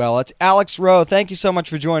as well. It's Alex Rowe. Thank you so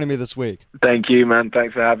much for joining me this week. Thank you, man.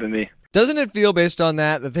 Thanks for having me. Doesn't it feel, based on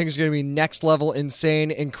that things are going to be next level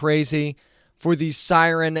insane and crazy for the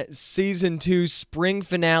Siren Season 2 spring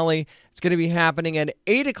finale? It's going to be happening at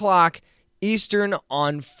 8 o'clock Eastern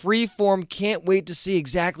on Freeform. Can't wait to see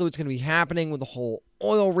exactly what's going to be happening with the whole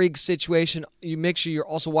oil rig situation. You make sure you're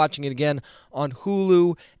also watching it again on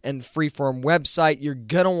Hulu and Freeform website. You're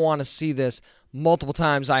going to want to see this multiple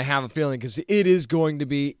times, I have a feeling, because it is going to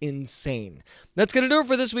be insane. That's going to do it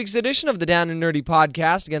for this week's edition of the Down and Nerdy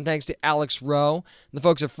podcast. Again, thanks to Alex Rowe and the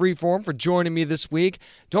folks at Freeform for joining me this week.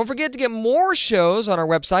 Don't forget to get more shows on our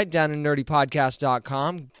website,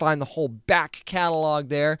 downandnerdypodcast.com. Find the whole back catalog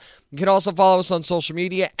there. You can also follow us on social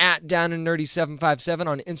media at downandnerdy757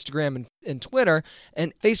 on Instagram and Twitter,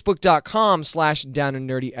 and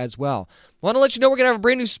facebook.com/downandnerdy as well. I want to let you know we're going to have a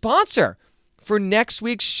brand new sponsor for next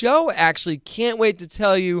week's show. Actually, can't wait to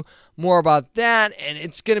tell you more about that, and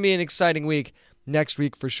it's going to be an exciting week next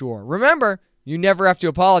week for sure. Remember, you never have to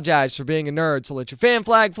apologize for being a nerd, so let your fan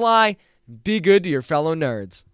flag fly. Be good to your fellow nerds.